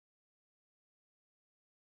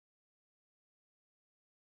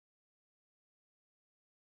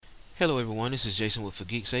Hello everyone, this is Jason with For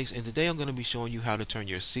Geek's Sakes, and today I'm going to be showing you how to turn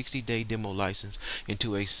your 60-day demo license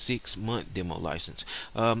into a 6-month demo license.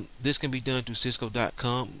 This can be done through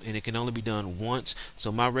Cisco.com, and it can only be done once.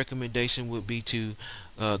 So my recommendation would be to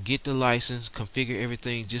get the license, configure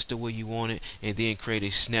everything just the way you want it, and then create a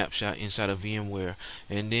snapshot inside of VMware.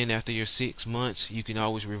 And then after your 6 months, you can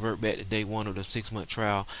always revert back to day 1 of the 6-month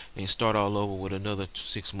trial and start all over with another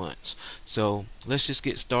 6 months. So let's just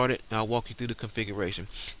get started. I'll walk you through the configuration.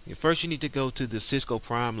 First, you need to go to the Cisco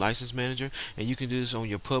Prime License Manager, and you can do this on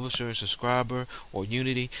your publisher and subscriber or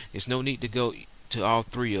Unity. There's no need to go to all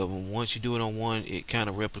three of them. Once you do it on one, it kind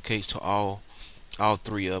of replicates to all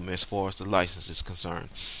three of them as far as the license is concerned.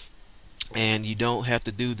 And you don't have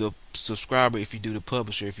to do the subscriber if you do the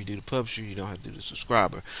publisher. If you do the publisher, you don't have to do the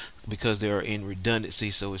subscriber because they are in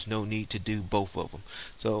redundancy, so it's no need to do both of them.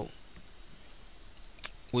 So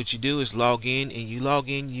what you do is log in, and you log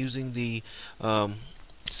in using the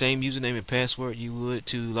same username and password you would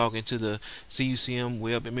to log into the CUCM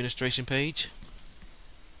web administration page.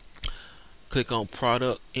 Click on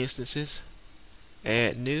product instances,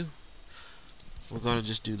 add new. We're going to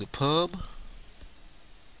just do the pub,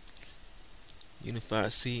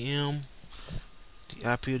 unified CM,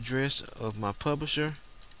 the IP address of my publisher,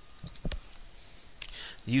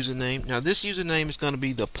 username. Now this username is going to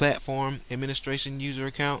be the platform administration user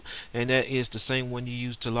account, and that is the same one you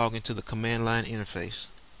use to log into the command line interface.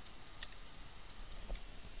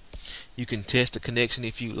 You can test the connection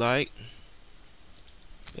if you like.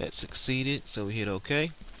 That succeeded, so we hit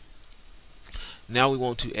OK. Now we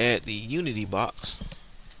want to add the Unity box.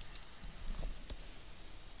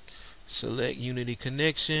 Select Unity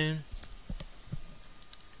connection.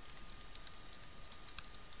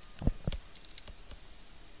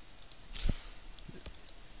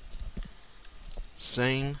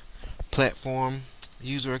 Same platform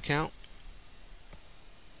user account.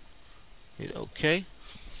 Hit OK.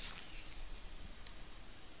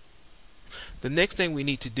 The next thing we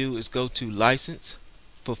need to do is go to license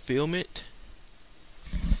fulfillment.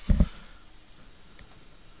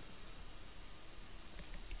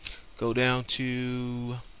 Go down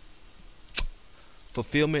to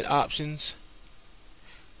fulfillment options,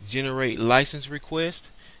 generate license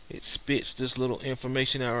request. It spits this little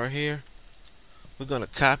information out right here. We're going to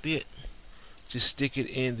copy it, just stick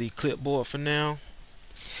it in the clipboard for now.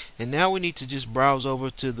 And now we need to just browse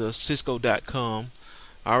over to the Cisco.com.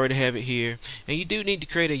 I already have it here, and you do need to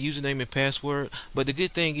create a username and password, but the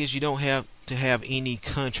good thing is you don't have to have any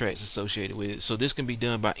contracts associated with it, so this can be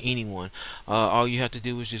done by anyone. All you have to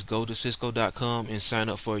do is just go to Cisco.com and sign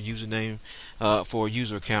up for a username for a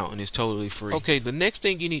user account, and it's totally free. Okay, the next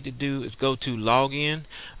thing you need to do is go to login.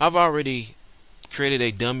 I've already created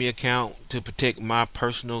a dummy account to protect my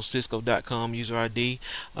personal Cisco.com user ID,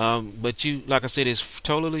 but like I said, it's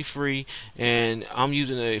totally free, and I'm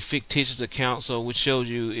using a fictitious account, so which shows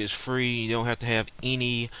you it's free. You don't have to have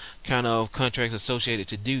any kind of contracts associated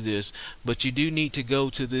to do this, but you do need to go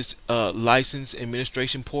to this license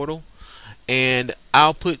administration portal, and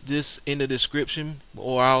I'll put this in the description,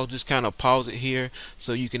 or I'll just kind of pause it here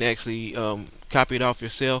so you can actually copy it off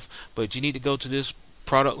yourself. But you need to go to this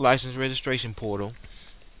product license registration portal,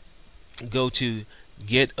 go to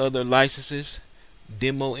get other licenses,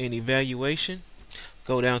 demo and evaluation,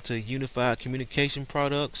 go down to unified communication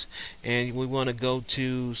products, and we want to go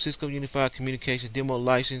to Cisco Unified Communication Demo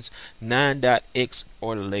License 9.x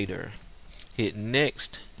or later. Hit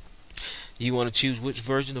next. You want to choose which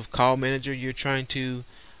version of Call Manager you're trying to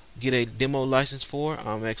get a demo license for.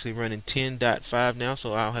 I'm actually running 10.5 now,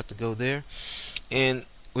 so I'll have to go there, and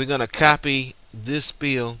we're going to copy this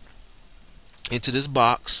spiel into this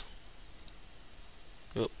box.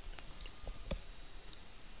 And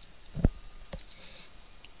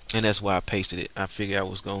that's why I pasted it. I figured I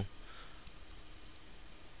was going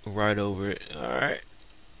to write over it. Alright.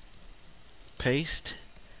 Paste.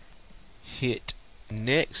 Hit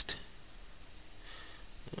next.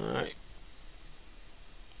 Alright.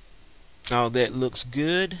 All that looks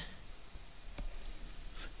good.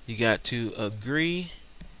 You got to agree.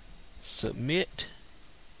 Submit.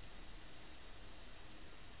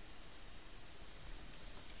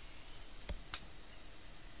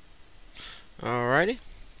 Alrighty.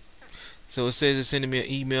 So it says it's sending me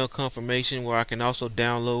an email confirmation where I can also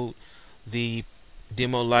download the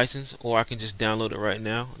demo license, or I can just download it right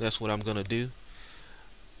now. That's what I'm going to do.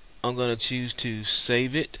 I'm going to choose to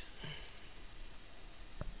save it.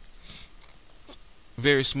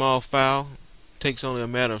 Very small file. Takes only a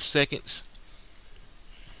matter of seconds.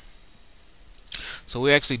 So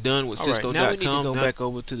we're actually done with Cisco.com. Now we need to go back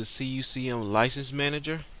over to the CUCM License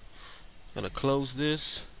Manager. I'm going to close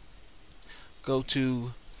this. Go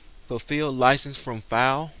to fulfill license from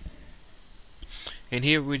file, and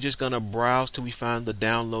here we're just going to browse till we find the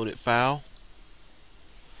downloaded file.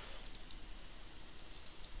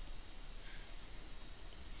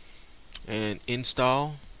 And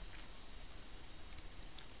install.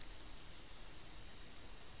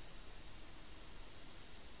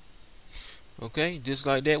 Okay, just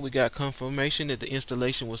like that, we got confirmation that the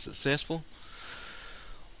installation was successful.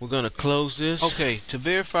 We're going to close this. Okay, to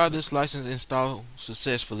verify this license installed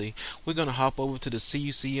successfully, we're going to hop over to the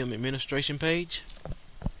CUCM administration page.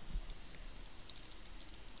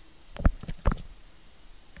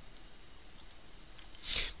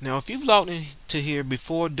 Now, if you've logged into here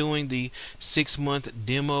before doing the 6-month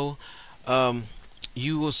demo,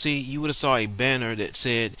 you would have saw a banner that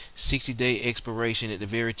said 60-day expiration at the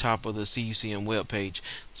very top of the CUCM web page.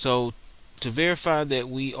 So to verify that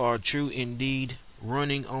we are true indeed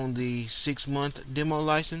running on the 6-month demo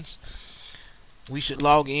license, we should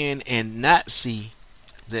log in and not see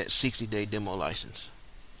that 60-day demo license.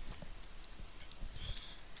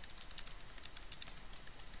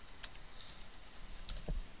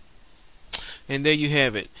 And there you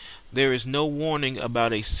have it. There is no warning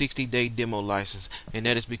about a 60-day demo license, and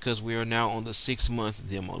that is because we are now on the 6-month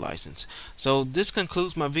demo license. So this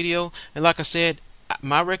concludes my video, and like I said,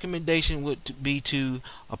 my recommendation would be to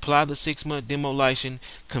apply the 6-month demo license,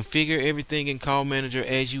 configure everything in Call Manager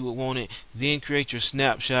as you would want it, then create your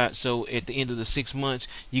snapshot so at the end of the 6 months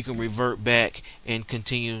you can revert back and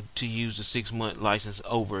continue to use the 6-month license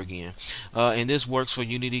over again. And this works for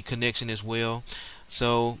Unity Connection as well.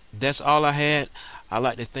 So that's all I had. I'd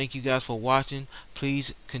like to thank you guys for watching.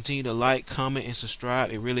 Please continue to like, comment, and subscribe.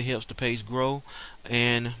 It really helps the page grow.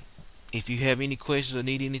 And if you have any questions or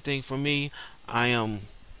need anything from me, I am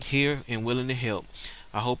here and willing to help.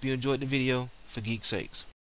 I hope you enjoyed the video. For geek's sakes.